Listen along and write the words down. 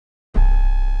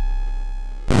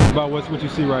About what you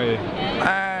see right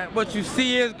here? What you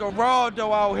see is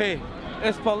Geraldo out here.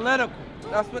 It's political.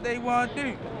 That's what they want to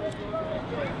do.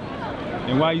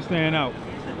 And why you staying out?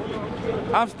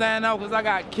 I'm staying out because I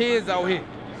got kids out here.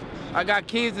 I got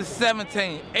kids that's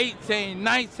 17, 18,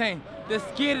 19. They're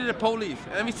scared of the police.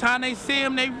 Every time they see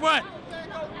them, they run.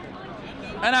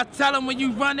 And I tell them when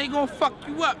you run, they gonna fuck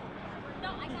you up.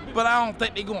 But I don't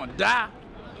think they gonna die.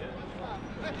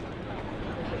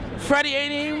 Freddie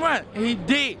ain't even run. He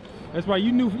did. That's right.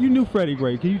 You knew Freddie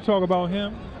Gray. Can you talk about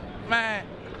him? Man,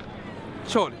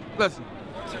 shorty, listen.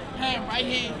 Hand right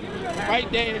here, right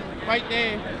there, right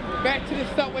there. Back to the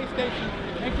subway station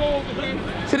and go over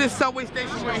here to this subway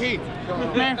station right here.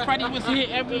 Man, Freddie was here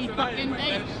every fucking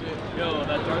day.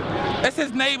 That's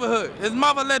his neighborhood. His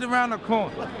mother lived around the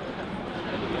corner.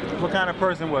 What kind of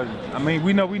person was he? I mean,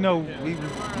 we know.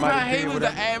 Man, he was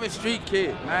an average street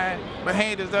kid, man. But he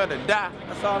ain't deserve to die.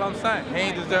 That's all I'm saying. He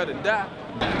ain't deserve to die.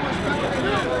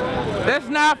 That's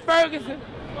not Ferguson.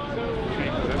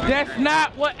 That's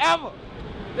not whatever.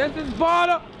 This is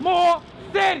Baltimore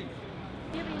City.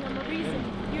 Giving them a reason.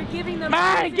 You're giving them.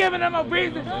 I ain't giving them a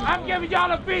reason. I'm giving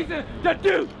y'all a reason to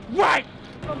do right.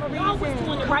 Y'all was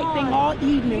doing the right thing all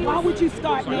evening. Why would you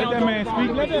start now? Let that man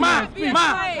speak. Let that man speak.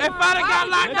 Ma, if I'd have got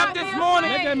locked up this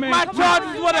morning, my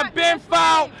charges would have been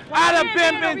filed. I'd have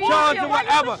been charged or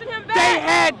whatever. They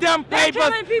had them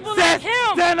papers since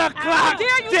 10 o'clock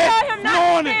this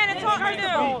morning.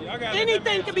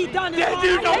 Anything can be done. Did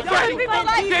you know Freddie?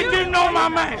 Did you know my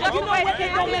man? You know what they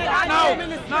gonna make?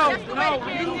 No.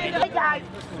 Hey guys,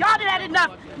 y'all done had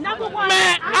enough. Number one.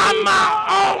 Man, I'm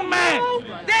my own man.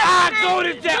 I go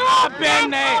to jail. I've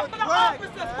been there.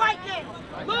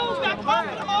 Move back off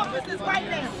of the officers right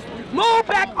now. Move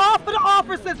back off of the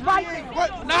officers right now.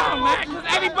 No, man, because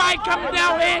everybody coming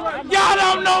down here, y'all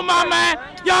don't know my man.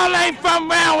 Y'all ain't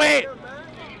from around here.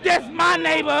 This my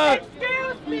neighborhood.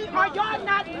 Excuse me, are y'all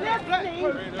not listening?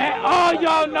 And all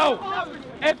y'all know,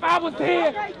 if I was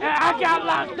here and I got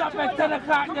locked up at 10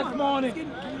 o'clock this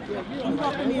morning. You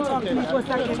walk in here and talk to me for a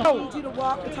second. I need you to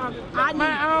walk and talk. I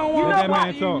don't want Let that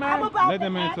man talk. I'm about Let that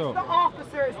to man ask talk. the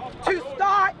officers to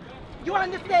start, you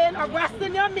understand,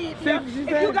 arresting their media if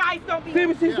you guys don't be. See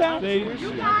what she said?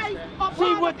 You guys are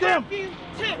She with them. too.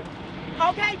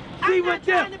 Okay? She I'm not with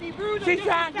them. trying to be rude or She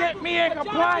trying to get me in disrespectful, but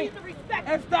y'all compliance need to respect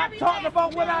and stop every talking last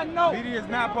about what I know. Media is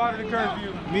not part of the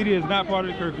curfew. Media is not part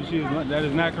of the curfew. That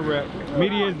is not correct.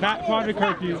 Media is not part of the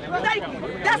curfew. Thank you.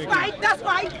 That's right. That's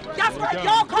right. That's right.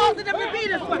 Y'all causing them to be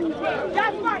this way.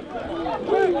 That's right.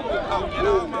 Get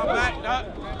on my back, Doc.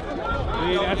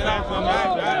 See, that's not something.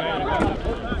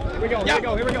 Here we go. Here we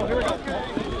go. Here we go. Here we go.